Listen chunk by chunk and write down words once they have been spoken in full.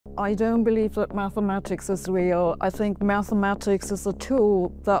I don't believe that mathematics is real. I think mathematics is a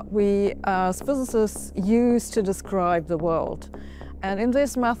tool that we as physicists use to describe the world. And in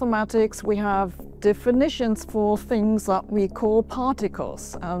this mathematics, we have definitions for things that we call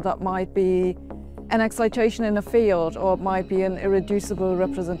particles. That might be an excitation in a field, or it might be an irreducible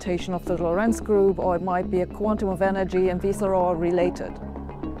representation of the Lorentz group, or it might be a quantum of energy, and these are all related.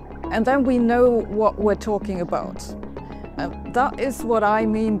 And then we know what we're talking about. And that is what I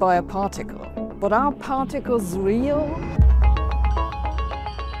mean by a particle. But are particles real?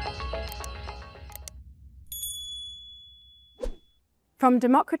 From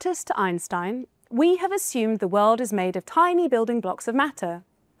Democritus to Einstein, we have assumed the world is made of tiny building blocks of matter.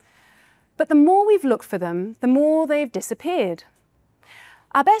 But the more we've looked for them, the more they've disappeared.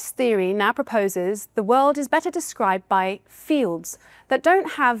 Our best theory now proposes the world is better described by fields that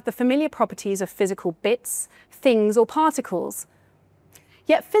don't have the familiar properties of physical bits, things, or particles.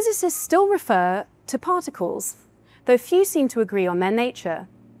 Yet physicists still refer to particles, though few seem to agree on their nature.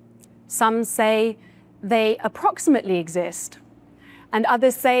 Some say they approximately exist, and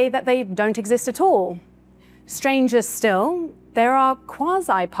others say that they don't exist at all. Stranger still, there are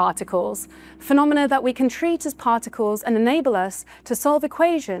quasiparticles, phenomena that we can treat as particles and enable us to solve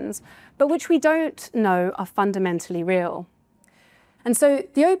equations, but which we don't know are fundamentally real. And so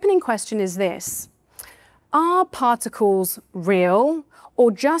the opening question is this: are particles real,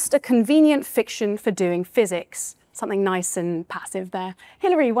 or just a convenient fiction for doing physics? Something nice and passive there.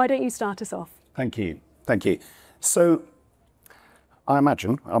 Hilary, why don't you start us off? Thank you. Thank you. So I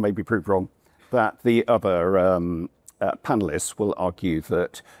imagine, I may be proved wrong, that the other panelists will argue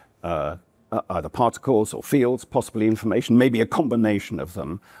that either particles or fields, possibly information, maybe a combination of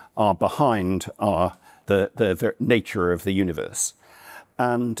them, are behind the nature of the universe.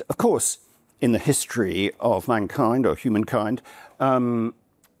 And of course, in the history of mankind or humankind,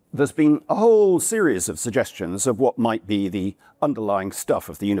 there's been a whole series of suggestions of what might be the underlying stuff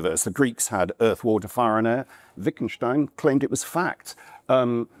of the universe. The Greeks had earth, water, fire, and air. Wittgenstein claimed it was fact.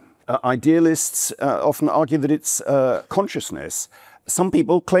 Idealists often argue that it's consciousness. Some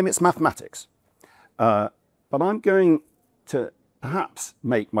people claim it's mathematics. But I'm going to perhaps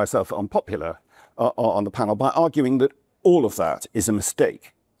make myself unpopular on the panel by arguing that all of that is a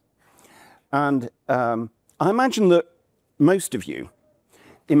mistake. And I imagine that most of you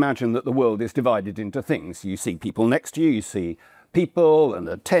imagine that the world is divided into things. You see people next to you, you see people and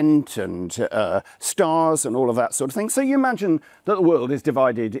a tent and stars and all of that sort of thing. So you imagine that the world is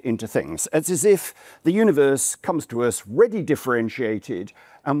divided into things. It's as if the universe comes to us ready differentiated,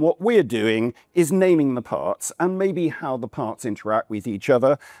 and what we're doing is naming the parts and maybe how the parts interact with each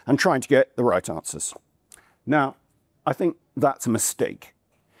other and trying to get the right answers. Now, I think that's a mistake.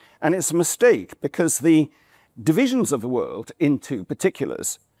 And it's a mistake because the divisions of the world into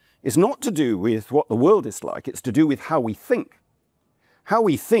particulars is not to do with what the world is like, it's to do with how we think. How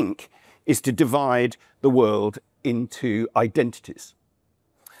we think is to divide the world into identities.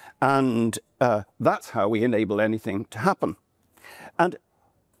 And that's how we enable anything to happen. And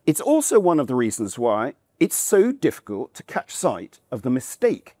it's also one of the reasons why it's so difficult to catch sight of the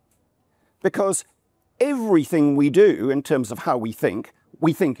mistake. Because everything we do in terms of how we think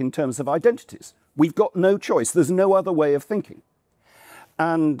in terms of identities. We've got no choice. There's no other way of thinking.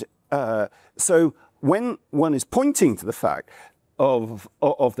 And so when one is pointing to the fact of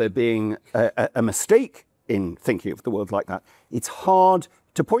there being a mistake in thinking of the world like that, it's hard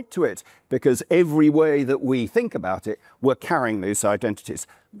to point to it because every way that we think about it, we're carrying those identities.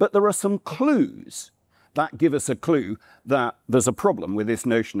 But there are some clues that give us a clue that there's a problem with this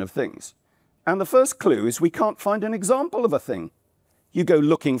notion of things. And the first clue is we can't find an example of a thing. You go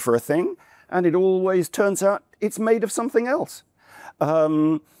looking for a thing, and it always turns out it's made of something else.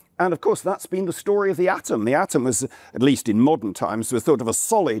 And of course, that's been the story of the atom. The atom was, at least in modern times, was sort of a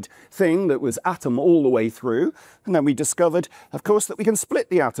solid thing that was atom all the way through. And then we discovered, of course, that we can split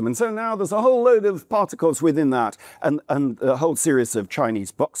the atom. And so now there's a whole load of particles within that and a whole series of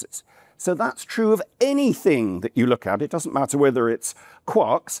Chinese boxes. So that's true of anything that you look at. It doesn't matter whether it's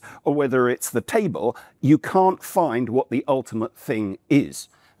quarks or whether it's the table. You can't find what the ultimate thing is.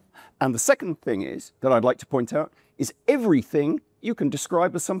 And the second thing is, that I'd like to point out, is everything you can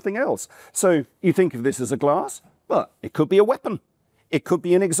describe as something else. So you think of this as a glass, but it could be a weapon. It could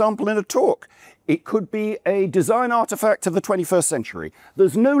be an example in a talk. It could be a design artifact of the 21st century.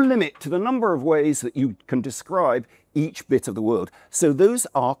 There's no limit to the number of ways that you can describe each bit of the world. So those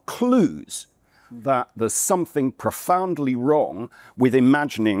are clues that there's something profoundly wrong with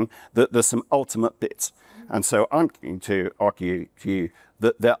imagining that there's some ultimate bits. And so I'm going to argue to you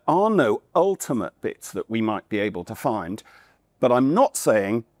that there are no ultimate bits that we might be able to find, But I'm not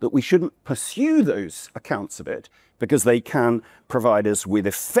saying that we shouldn't pursue those accounts of it, because they can provide us with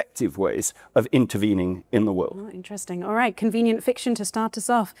effective ways of intervening in the world. Oh, interesting. All right, convenient fiction to start us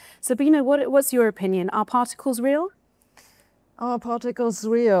off. Sabine, what's your opinion? Are particles real? Are particles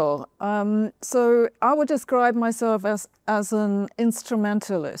real? So I would describe myself as an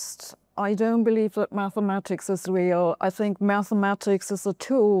instrumentalist. I don't believe that mathematics is real. I think mathematics is a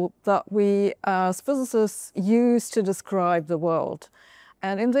tool that we as physicists use to describe the world.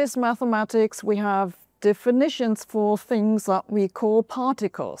 And in this mathematics, we have definitions for things that we call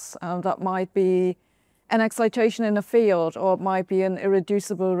particles. That might be an excitation in a field, or it might be an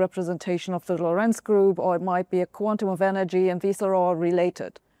irreducible representation of the Lorentz group, or it might be a quantum of energy, and these are all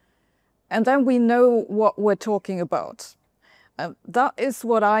related. And then we know what we're talking about. That is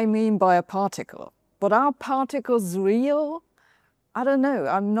what I mean by a particle. But are particles real? I don't know.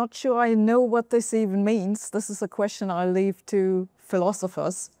 I'm not sure I know what this even means. This is a question I leave to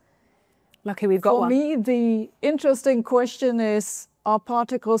philosophers. Lucky we've got one. For me, the interesting question is, are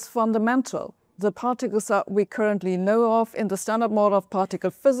particles fundamental? The particles that we currently know of in the standard model of particle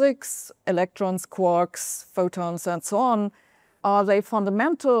physics, electrons, quarks, photons, and so on, are they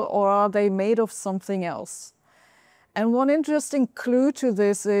fundamental, or are they made of something else? And one interesting clue to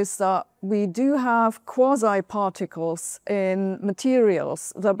this is that we do have quasiparticles in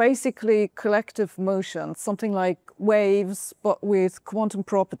materials. They're basically collective motion, something like waves, but with quantum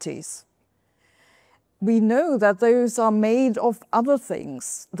properties. We know that those are made of other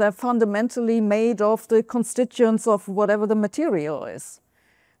things. They're fundamentally made of the constituents of whatever the material is.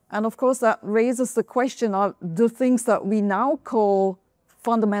 And of course, that raises the question, are the things that we now call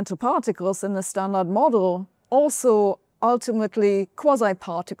fundamental particles in the standard model also ultimately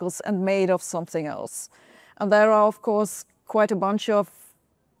quasiparticles and made of something else? And there are, of course, quite a bunch of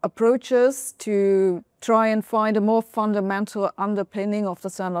approaches to try and find a more fundamental underpinning of the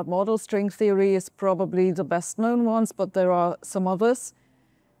standard model. String theory is probably the best known ones, but there are some others.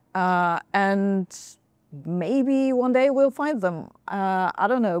 And maybe one day we'll find them. I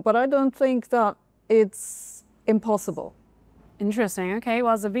don't know, but I don't think that it's impossible. Interesting. Okay.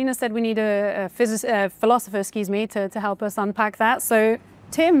 Well, Sabine said we need a philosopher, to help us unpack that. So,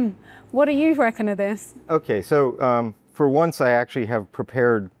 Tim, what do you reckon of this? Okay. So, for once, I actually have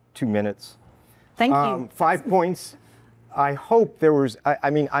prepared 2 minutes. Thank you. 5 points. I hope there was. I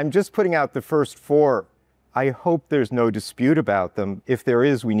mean, I'm just putting out the first 4. I hope there's no dispute about them. If there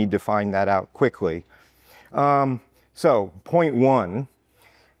is, we need to find that out quickly. So, point 1.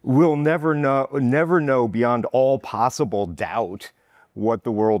 We'll never know beyond all possible doubt what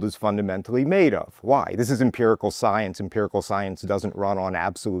the world is fundamentally made of. Why? This is empirical science. Empirical science doesn't run on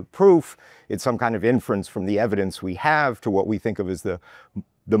absolute proof. It's some kind of inference from the evidence we have to what we think of as the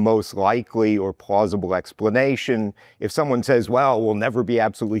most likely or plausible explanation. If someone says, well, we'll never be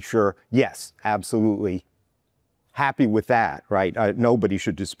absolutely sure, yes, absolutely. Happy with that, right? Nobody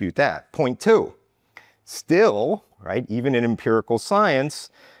should dispute that. Point 2. Still, right, even in empirical science,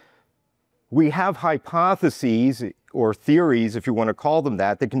 we have hypotheses or theories, if you want to call them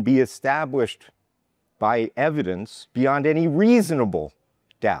that can be established by evidence beyond any reasonable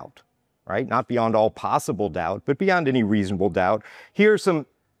doubt, right? Not beyond all possible doubt, but beyond any reasonable doubt. Here's some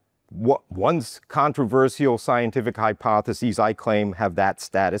once controversial scientific hypotheses I claim have that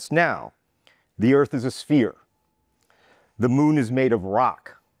status now. The Earth is a sphere. The moon is made of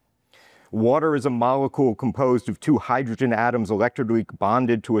rock. Water is a molecule composed of 2 hydrogen atoms electrically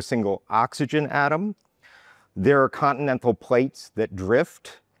bonded to a single oxygen atom. There are continental plates that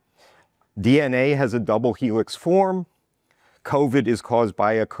drift. DNA has a double helix form. COVID is caused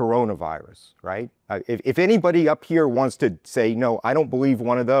by a coronavirus, right? If anybody up here wants to say, no, I don't believe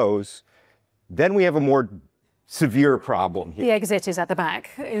one of those, then we have a more severe problem here. The exit is at the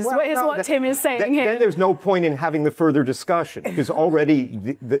back, is what Tim is saying here. Then there's no point in having the further discussion, because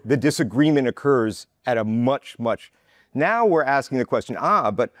already the disagreement occurs at a much. Now we're asking the question,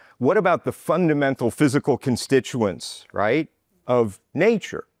 but what about the fundamental physical constituents, right, of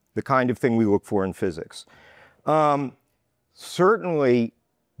nature, the kind of thing we look for in physics? Certainly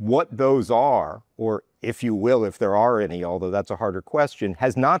what those are, or if you will, if there are any, although that's a harder question,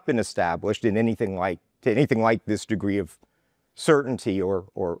 has not been established in anything like this degree of certainty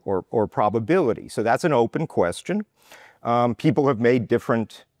or probability. So that's an open question. People have made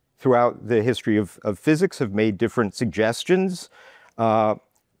different, throughout the history of physics, have made different suggestions that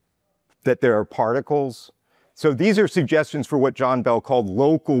there are particles. So these are suggestions for what John Bell called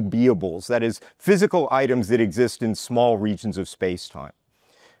local beables, that is, physical items that exist in small regions of space-time.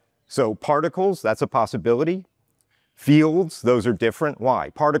 So particles, that's a possibility. Fields, those are different. Why?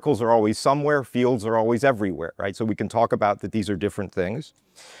 Particles are always somewhere, fields are always everywhere, right? So we can talk about that these are different things.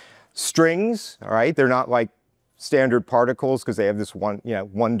 Strings, all right, they're not like standard particles because they have this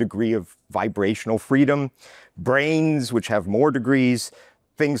one degree of vibrational freedom. Brains, which have more degrees.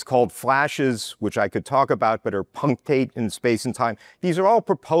 Things called flashes, which I could talk about, but are punctate in space and time. These are all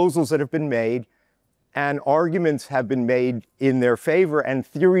proposals that have been made, and arguments have been made in their favor, and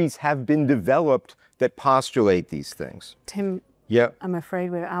theories have been developed that postulate these things. Tim, yeah. I'm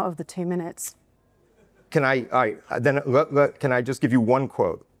afraid we're out of the 2 minutes. Can can I just give you one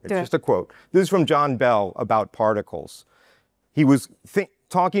quote? It's just a quote. This is from John Bell about particles. He was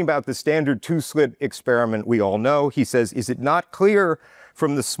talking about the standard two-slit experiment we all know. He says, is it not clear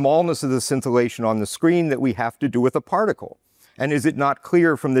from the smallness of the scintillation on the screen that we have to do with a particle? And is it not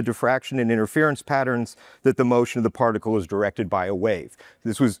clear from the diffraction and interference patterns that the motion of the particle is directed by a wave?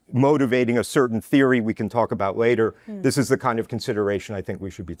 This was motivating a certain theory we can talk about later. This is the kind of consideration I think we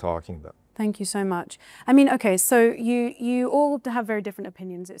should be talking about. Thank you so much. I mean, okay, so you all have very different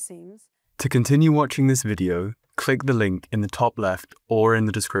opinions, it seems. To continue watching this video, click the link in the top left or in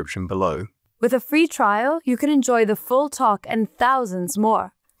the description below. With a free trial, you can enjoy the full talk and thousands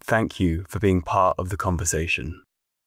more. Thank you for being part of the conversation.